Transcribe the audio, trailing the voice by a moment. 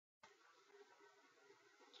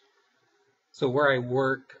So where I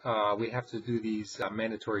work, we have to do these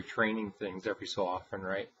mandatory training things every so often,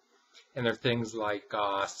 right? And they're things like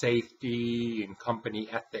safety and company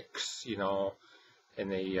ethics,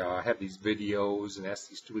 and they have these videos and ask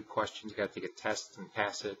these stupid questions. You got to take a test and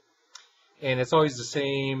pass it. And it's always the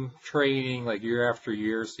same training, like year after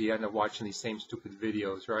year, so you end up watching these same stupid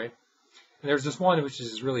videos, right? And there's this one which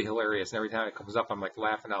is really hilarious, and every time it comes up, I'm like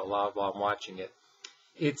laughing out loud while I'm watching it.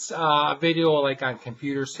 It's a video like on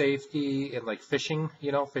computer safety and like phishing,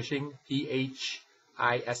 phishing,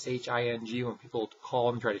 phishing, when people call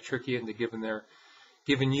and try to trick you into giving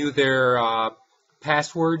you their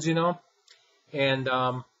passwords, And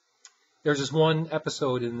there's this one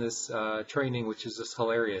episode in this training which is just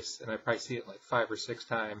hilarious, and I probably see it like 5 or 6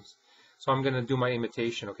 times. So I'm going to do my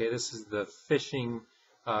imitation, okay? This is the phishing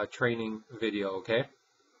training video, okay?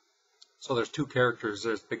 So there's 2 characters.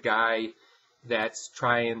 There's the guy that's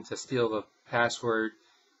trying to steal the password,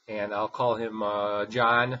 and I'll call him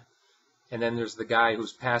John. And then there's the guy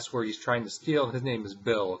whose password he's trying to steal, and his name is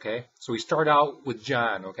Bill, okay? So we start out with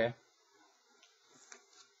John, okay?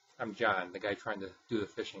 I'm John, the guy trying to do the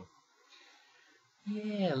phishing.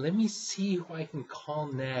 Yeah, let me see who I can call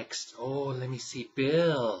next. Oh, let me see.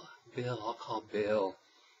 Bill. I'll call Bill.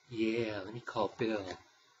 Yeah, let me call Bill.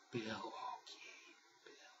 Bill, okay,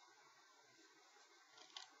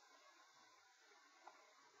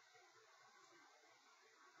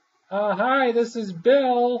 Bill. Hi, this is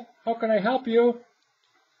Bill. How can I help you?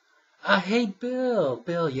 Hey, Bill.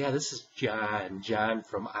 Bill, yeah, this is John. John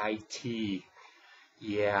from IT.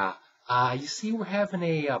 Yeah. You see, we're having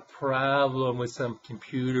a problem with some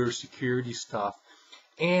computer security stuff,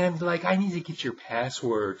 and I need to get your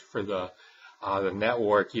password for the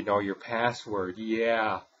network. Your password.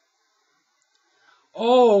 Yeah.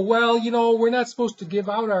 Oh well, we're not supposed to give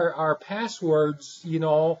out our passwords.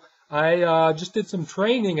 I just did some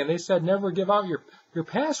training, and they said never give out your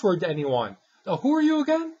password to anyone. Now, who are you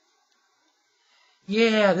again?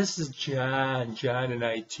 Yeah, this is John in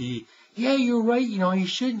IT. Yeah, you're right. You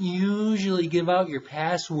shouldn't usually give out your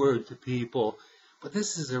password to people. But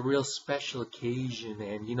this is a real special occasion,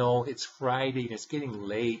 and, it's Friday, and it's getting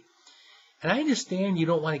late. And I understand you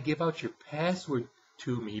don't want to give out your password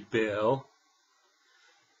to me, Bill.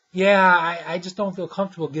 Yeah, I just don't feel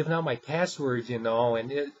comfortable giving out my password, and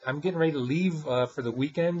I'm getting ready to leave for the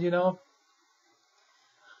weekend,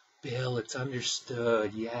 Bill, it's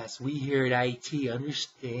understood. Yes, we here at IT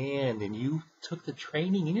understand, and you took the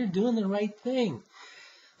training, and you're doing the right thing.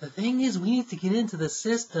 The thing is, we need to get into the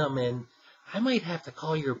system, and I might have to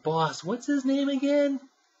call your boss. What's his name again?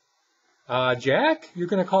 Jack? You're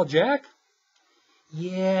going to call Jack?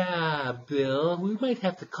 Yeah, Bill, we might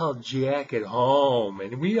have to call Jack at home,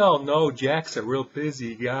 and we all know Jack's a real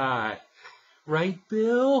busy guy. Right,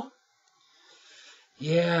 Bill?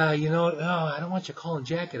 Yeah, I don't want you calling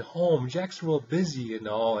Jack at home. Jack's real busy, and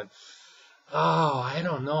I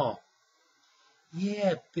don't know.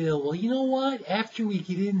 Yeah, Bill, well, you know what? After we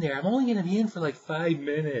get in there, I'm only going to be in for like 5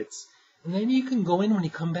 minutes. And then you can go in when you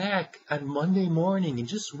come back on Monday morning and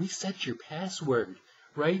just reset your password.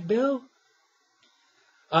 Right, Bill?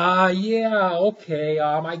 Yeah, okay.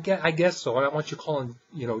 I guess so. I don't want you calling,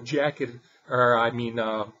 Jack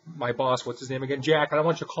my boss, what's his name again? Jack. I don't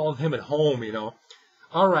want you calling him at home,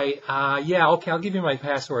 All right. Yeah. Okay. I'll give you my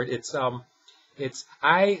password. It's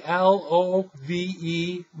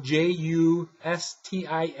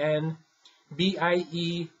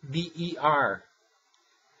ILOVEJUSTINBIEBER.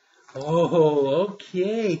 Oh,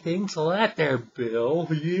 okay. Thanks a lot there, Bill.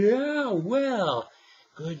 Yeah. Well,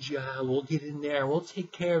 good job. We'll get in there. We'll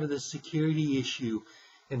take care of the security issue.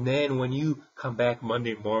 And then when you come back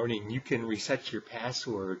Monday morning, you can reset your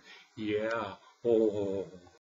password. Yeah. Oh.